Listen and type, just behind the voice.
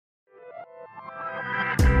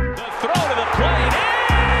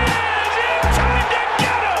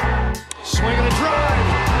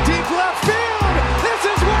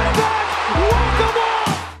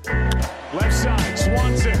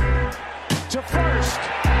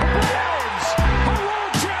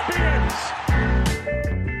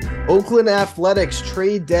Oakland Athletics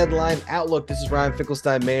trade deadline outlook. This is Ryan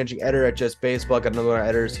Finkelstein, managing editor at Just Baseball. Got another one of our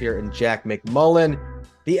editors here in Jack McMullen.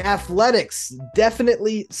 The Athletics,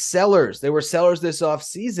 definitely sellers. They were sellers this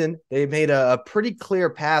offseason. They made a pretty clear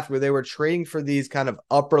path where they were trading for these kind of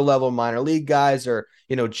upper level minor league guys or,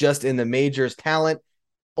 just in the majors talent.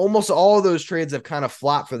 Almost all of those trades have kind of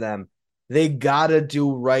flopped for them. They got to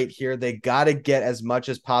do right here. They got to get as much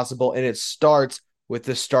as possible. And it starts with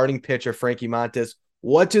the starting pitcher, Frankie Montas.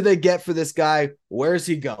 What do they get for this guy? Where's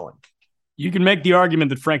he going? You can make the argument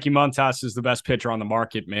that Frankie Montas is the best pitcher on the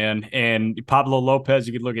market, man. And Pablo Lopez,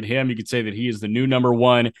 you could look at him. You could say that he is the new number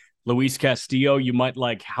one. Luis Castillo, you might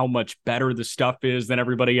like how much better the stuff is than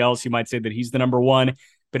everybody else. You might say that he's the number one.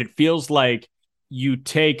 But it feels like you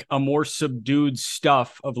take a more subdued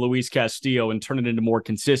stuff of Luis Castillo and turn it into more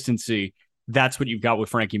consistency. That's what you've got with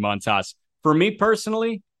Frankie Montas. For me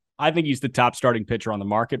personally, I think he's the top starting pitcher on the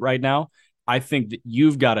market right now. I think that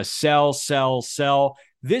you've got to sell.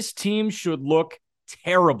 This team should look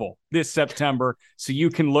terrible this September so you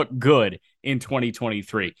can look good in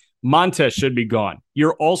 2023. Montas should be gone.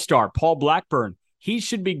 Your all-star, Paul Blackburn, he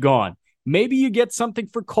should be gone. Maybe you get something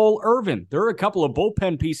for Cole Irvin. There are a couple of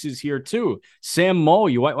bullpen pieces here too. Sam Moe,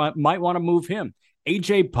 you might want to move him.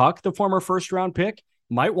 AJ Puck, the former first-round pick,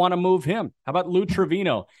 might want to move him. How about Lou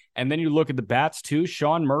Trevino? And then you look at the bats too,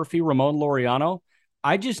 Sean Murphy, Ramon Laureano.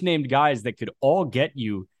 I just named guys that could all get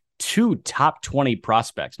you two top 20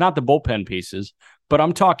 prospects, not the bullpen pieces, but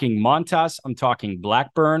I'm talking Montas, I'm talking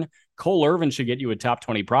Blackburn. Cole Irvin should get you a top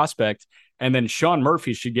 20 prospect, and then Sean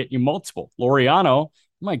Murphy should get you multiple. Laureano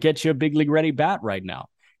might get you a big league ready bat right now.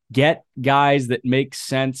 Get guys that make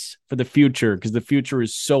sense for the future because the future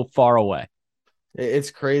is so far away. It's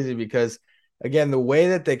crazy because, again, the way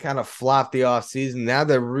that they kind of flopped the offseason, now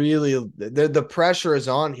the pressure is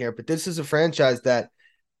on here, but this is a franchise that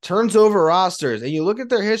turns over rosters. And you look at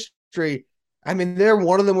their history, I mean, they're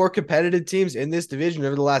one of the more competitive teams in this division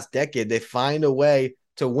over the last decade. They find a way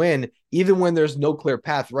to win, even when there's no clear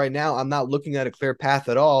path. Right now, I'm not looking at a clear path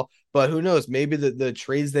at all, but who knows? Maybe the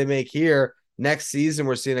trades they make here next season,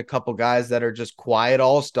 we're seeing a couple guys that are just quiet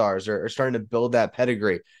all-stars or starting to build that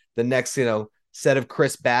pedigree. The next, set of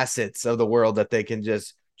Chris Bassett's of the world that they can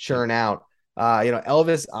just churn out.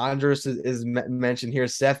 Elvis Andrus is mentioned here.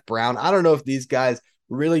 Seth Brown. I don't know if these guys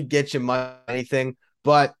really get you much anything,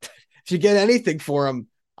 but if you get anything for them,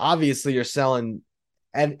 obviously you're selling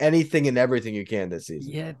anything and everything you can this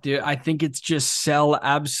season. Yeah, dude, I think it's just sell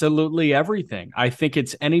absolutely everything. I think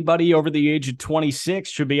it's anybody over the age of 26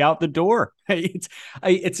 should be out the door. It's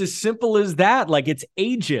as simple as that. Like, it's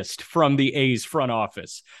ageist from the A's front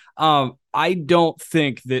office. I don't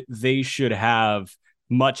think that they should have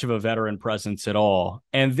much of a veteran presence at all.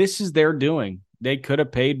 And this is their doing. They could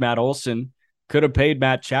have paid Matt Olson, could have paid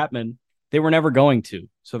Matt Chapman. They were never going to,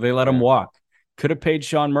 so they let him walk. Could have paid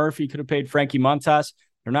Sean Murphy, could have paid Frankie Montas.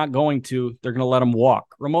 They're not going to. They're going to let him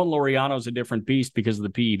walk. Ramon Laureano is a different beast because of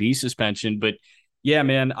the PED suspension. But, yeah,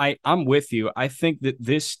 man, I'm with you. I think that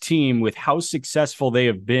this team, with how successful they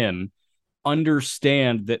have been,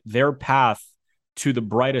 understand that their path to the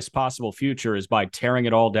brightest possible future is by tearing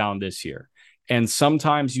it all down this year. And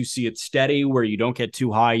sometimes you see it steady where you don't get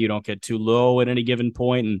too high, you don't get too low at any given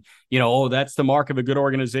point. And, that's the mark of a good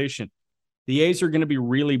organization. The A's are going to be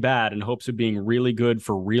really bad in hopes of being really good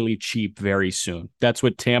for really cheap very soon. That's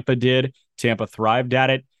what Tampa did. Tampa thrived at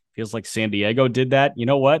it. Feels like San Diego did that. You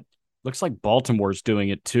know what? Looks like Baltimore's doing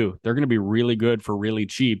it too. They're going to be really good for really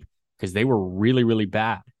cheap because they were really, really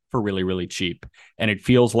bad for really, really cheap. And it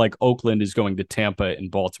feels like Oakland is going the Tampa and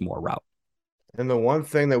Baltimore route. And the one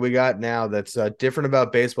thing that we got now that's different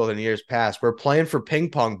about baseball than years past, we're playing for ping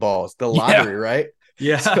pong balls, the lottery, right?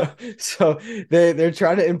 Yeah. So they're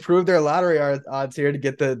trying to improve their lottery odds here to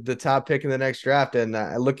get the top pick in the next draft. And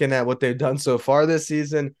looking at what they've done so far this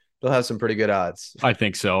season, they'll have some pretty good odds. I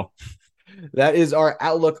think so. That is our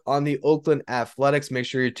outlook on the Oakland Athletics. Make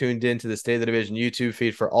sure you're tuned in to the State of the Division YouTube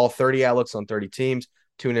feed for all 30 outlooks on 30 teams.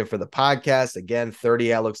 Tune in for the podcast. Again,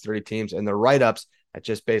 30 outlooks, 30 teams, and the write-ups at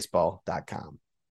justbaseball.com.